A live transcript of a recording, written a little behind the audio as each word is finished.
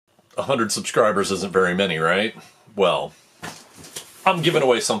100 subscribers isn't very many, right? Well, I'm giving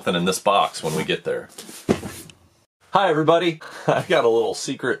away something in this box when we get there. Hi everybody! I got a little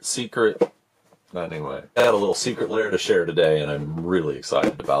secret, anyway. I got a little secret lair to share today, and I'm really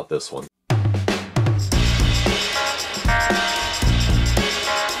excited about this one.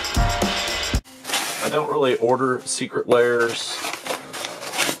 I don't really order secret lairs,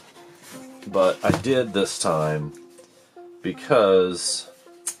 but I did this time because,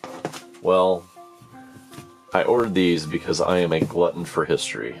 well, I ordered these because I am a glutton for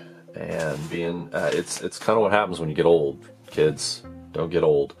history. And being, it's kind of what happens when you get old, kids. Don't get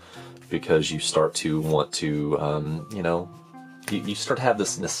old, because you start to want to, you know, you start to have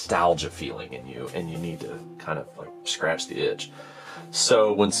this nostalgia feeling in you, and you need to kind of like scratch the itch.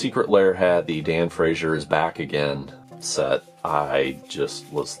 So when Secret Lair had the Dan Frazier is Back Again set, I just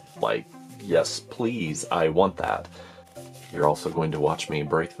was like, yes, please, I want that. You're also going to watch me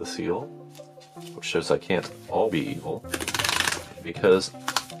break the seal, which shows I can't all be evil, because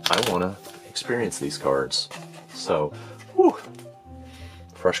I want to experience these cards. So, whew,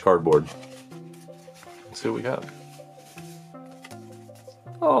 fresh cardboard. Let's see what we got.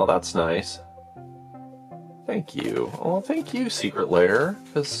 Oh, that's nice. Thank you. Oh, thank you, Secret Lair,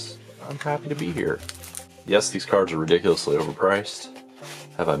 because I'm happy to be here. Yes, these cards are ridiculously overpriced.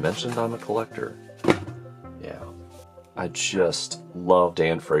 Have I mentioned I'm a collector? Yeah. I just love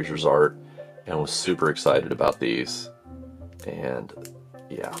Dan Frazier's art and was super excited about these. And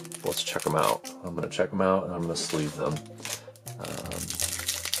yeah, let's check them out. I'm going to check them out and I'm going to sleeve them.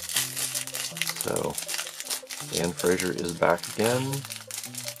 So, Dan Frazier is back again.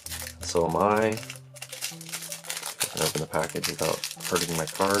 So am I. I can open the package without hurting my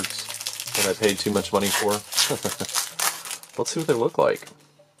cards that I paid too much money for. Let's see what they look like.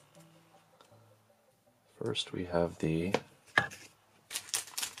 First we have the...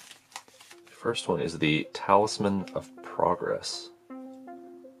 First one is the Talisman of Progress.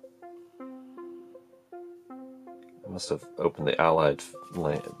 I must have opened the allied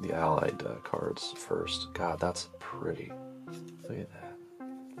cards first. God, that's pretty. Look at that.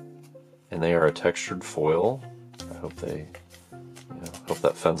 And they are a textured foil. I hope they, hope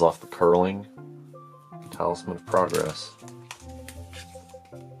that fends off the curling. Talisman of Progress.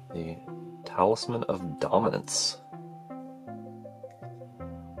 The Talisman of Dominance.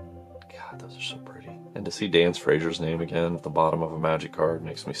 God, those are so pretty. And to see Dan Frazier's name again at the bottom of a Magic card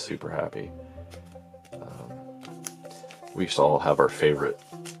makes me super happy. We used to all have our favorite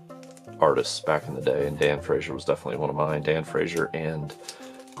artists back in the day, and Dan Frazier was definitely one of mine. Dan Frazier and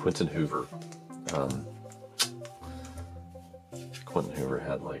Quentin Hoover. Quentin Hoover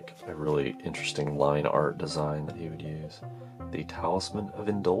had like a really interesting line art design that he would use. The Talisman of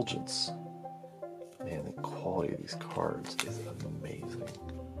Indulgence. Man, the quality of these cards is amazing.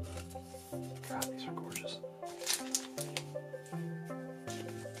 God, these are gorgeous.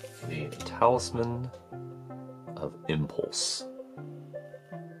 The Talisman of Impulse.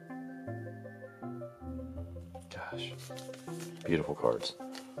 Gosh, beautiful cards.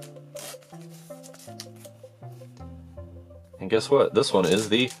 And guess what? This one is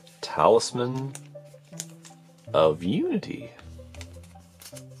the Talisman of Unity.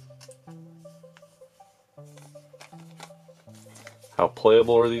 How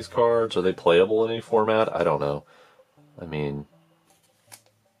playable are these cards? Are they playable in any format? I don't know. I mean,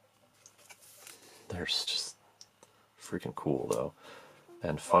 they're just freaking cool though.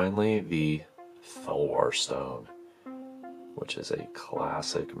 And finally, the Felwar Stone, which is a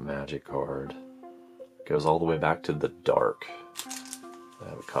classic Magic card. Goes all the way back to the Dark. I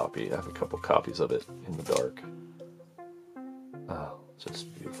have a copy. I have a couple copies of it in the Dark. Oh,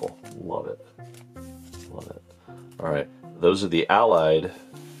 just beautiful. Love it. Love it. Alright, those are the allied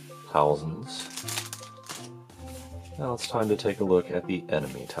talismans. Now it's time to take a look at the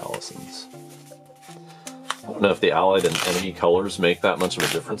enemy talismans. I don't know if the allied and enemy colors make that much of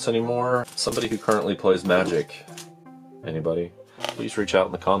a difference anymore. Somebody who currently plays Magic, anybody, please reach out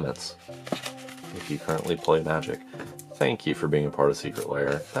in the comments if you currently play Magic. Thank you for being a part of Secret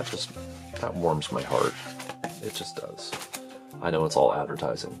Lair. That warms my heart. It just does. I know it's all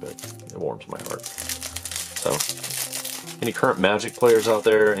advertising, but it warms my heart. So, any current Magic players out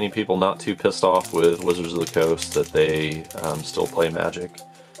there, any people not too pissed off with Wizards of the Coast that they still play Magic,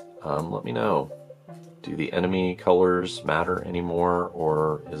 let me know. Do the enemy colors matter anymore,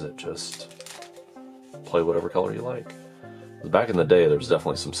 or is it just play whatever color you like? Back in the day, there was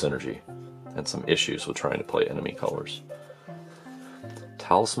definitely some synergy and some issues with trying to play enemy colors.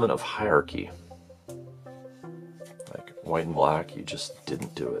 Talisman of Hierarchy. Like white and black, you just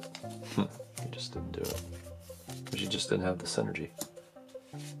didn't do it. You just didn't do it. Because you just didn't have the synergy.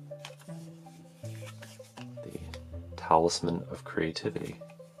 Talisman of Creativity.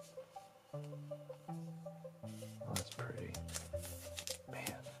 Oh, that's pretty.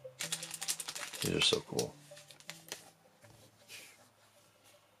 Man, these are so cool.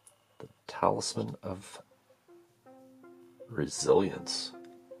 The Talisman of Resilience.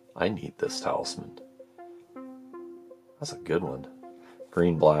 I need this talisman. That's a good one.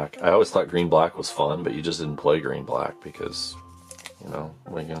 Green-black. I always thought green-black was fun, but you just didn't play green-black because, you know,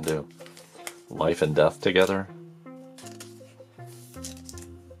 what are you going to do? Life and death together?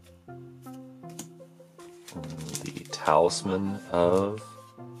 The Talisman of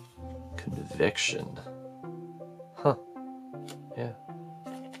Conviction. Huh. Yeah.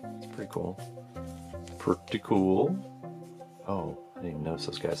 It's pretty cool. Pretty cool. Oh, I didn't even notice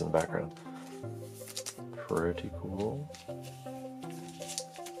those guys in the background. Pretty cool.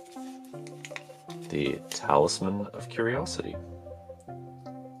 The Talisman of Curiosity.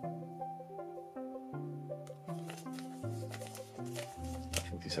 I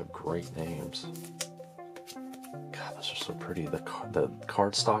think these have great names. God, those are so pretty. The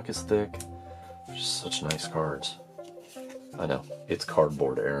card stock is thick. They're just such nice cards. I know. It's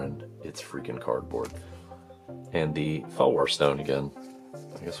cardboard, Aaron. It's freaking cardboard. And the Felwar Stone again.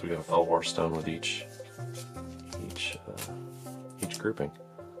 I guess we got a Felwar Stone with each grouping.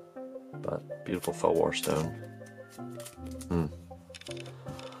 But beautiful Felwar Stone.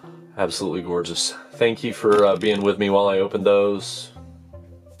 Absolutely gorgeous. Thank you for being with me while I opened those.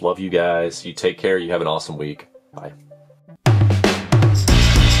 Love you guys. You take care. You have an awesome week. Bye.